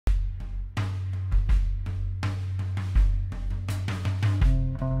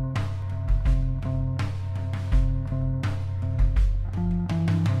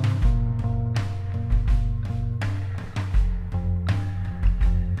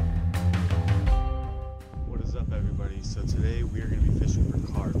we are going to be fishing for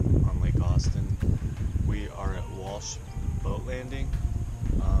carp on Lake Austin. We are at Walsh Boat Landing.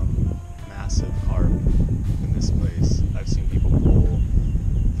 Massive carp in this place. I've seen people pull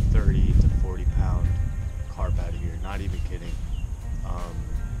 30 to 40 pound carp out of here, not even kidding.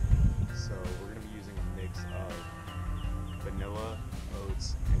 So we're going to be using a mix of vanilla,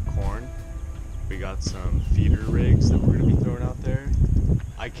 oats, and corn. We got some feeder rigs that we're going to be throwing out there.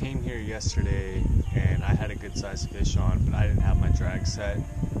 I came here yesterday and I had a good sized fish on, but I didn't have my drag set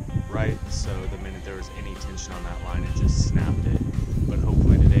right, so the minute there was any tension on that line, it just snapped it. But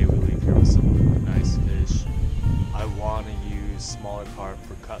hopefully today we leave here with some nice fish. I want to use smaller carp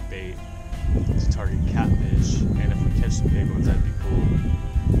for cut bait to target catfish, and if we catch some big ones, that'd be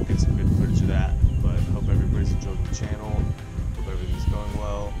cool. Get some good footage of that. But hope everybody's enjoying the channel. Hope everything's going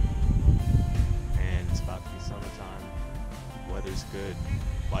well. And it's about to be summertime. Weather's good.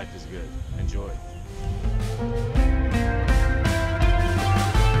 Life is good. Enjoy.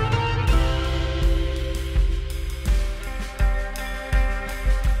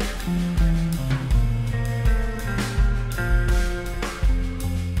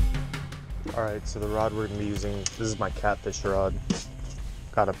 Alright, so the rod we're going to be using, this is my catfish rod.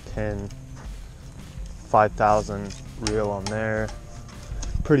 Got a pin, 5,000 reel on there.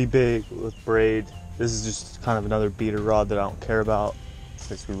 Pretty big with braid. This is just kind of another beater rod that I don't care about in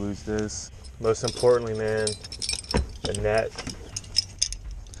case we lose this. Most importantly, man, the net.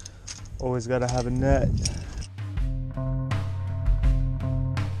 Always got to have a net.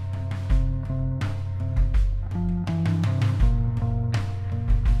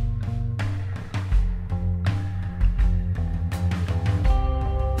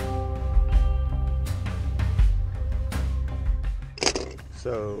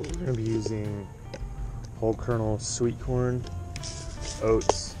 So we're going to be using whole kernel sweet corn,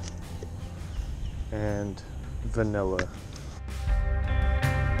 oats, and vanilla.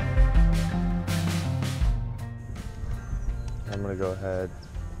 I'm going to go ahead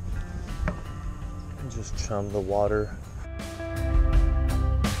and just chum the water.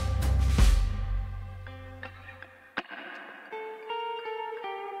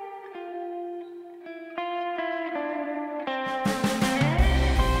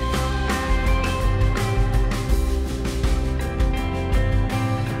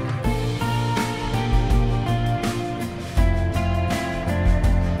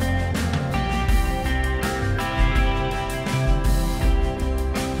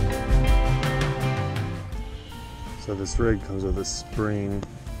 So this rig comes with a spring.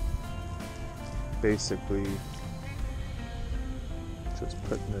 Basically, just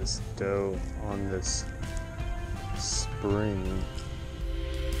putting this dough on this spring.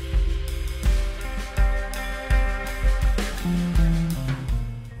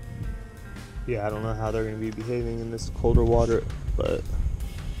 Yeah, I don't know how they're going to be behaving in this colder water, but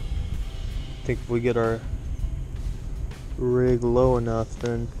I think if we get our rig low enough,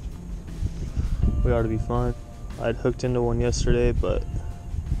 then we ought to be fine. I'd hooked into one yesterday, but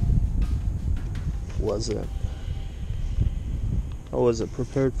I wasn't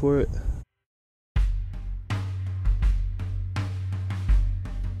prepared for it.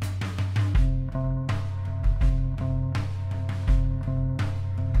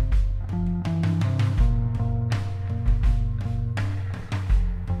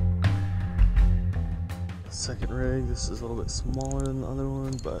 Second rig, this is a little bit smaller than the other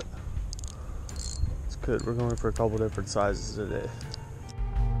one, but it's good. We're going for a couple different sizes today.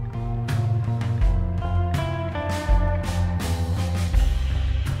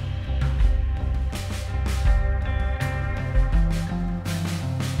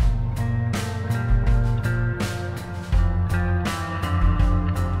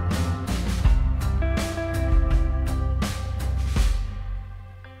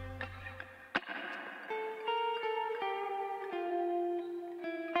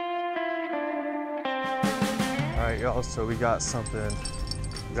 Alright y'all, so we got something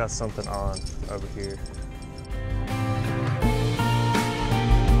on over here.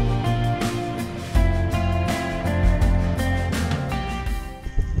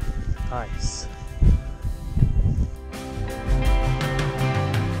 Nice.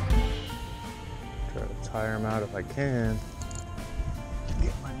 Try to tire him out if I can.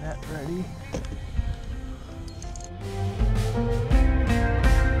 Get my net ready.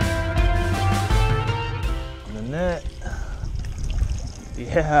 Net.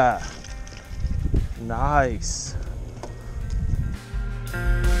 Yeah. Nice.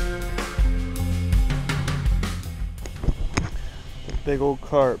 The big old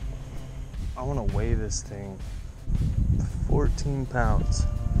carp. I want to weigh this thing. 14 pounds.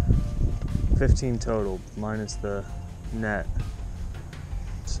 15 total, minus the net.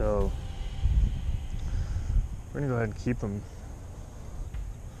 So we're gonna go ahead and keep them,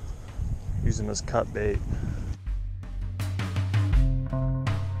 using this cut bait.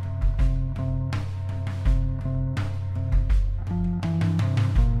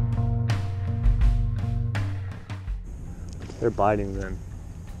 They're biting then.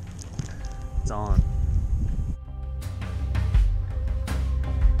 It's on.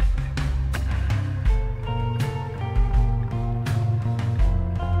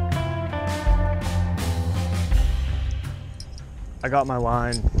 I got my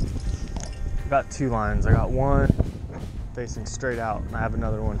line. I got two lines. I got one facing straight out, and I have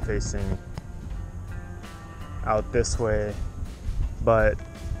another one facing out this way. But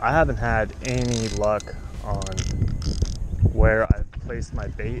I haven't had any luck on where I've placed my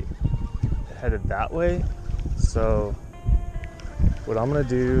bait headed that way. So what I'm gonna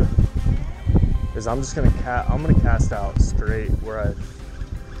do is I'm gonna cast out straight where I've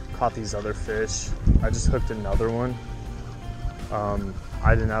caught these other fish. I just hooked another one.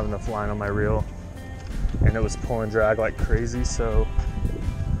 I didn't have enough line on my reel and it was pull and drag like crazy, so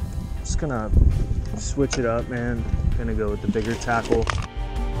I'm just gonna switch it up, man. Gonna go with the bigger tackle.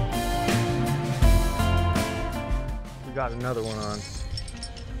 We got another one on,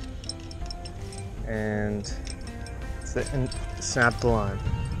 and snapped the line.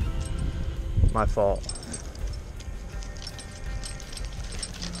 My fault.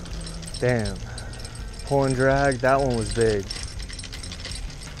 Damn. Pull and drag, that one was big.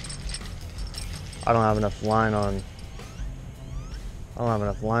 I don't have enough line on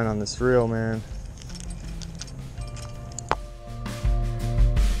this reel, man.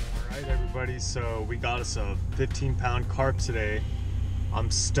 Alright everybody, so we got us a 15-pound carp today. I'm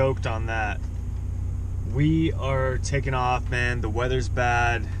stoked on that. We are taking off, man. The weather's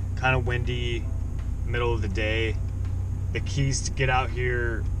bad, kind of windy, middle of the day. The key's to get out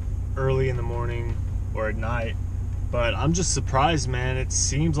here early in the morning or at night. But I'm just surprised, man. It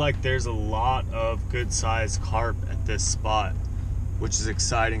seems like there's a lot of good sized carp at this spot, which is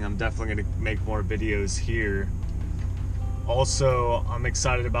exciting. I'm definitely gonna make more videos here. Also, I'm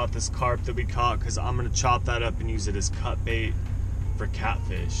excited about this carp that we caught because I'm gonna chop that up and use it as cut bait for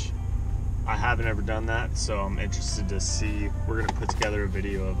catfish. I haven't ever done that, so I'm interested to see. We're gonna put together a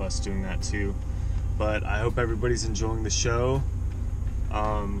video of us doing that too. But I hope everybody's enjoying the show.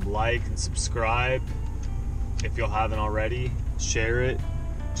 Like and subscribe if y'all haven't already. Share it.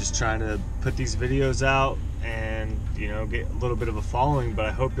 Just trying to put these videos out and, you know, get a little bit of a following, but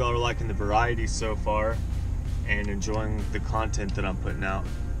I hope y'all are liking the variety so far and enjoying the content that I'm putting out.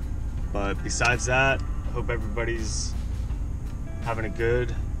 But besides that, I hope everybody's having a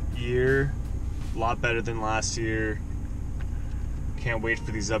good year, a lot better than last year. Can't wait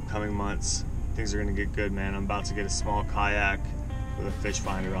for these upcoming months. Things are gonna get good, man. I'm about to get a small kayak with a fish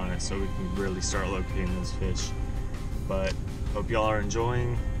finder on it so we can really start locating those fish. But hope y'all are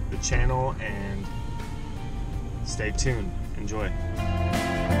enjoying the channel and stay tuned. Enjoy.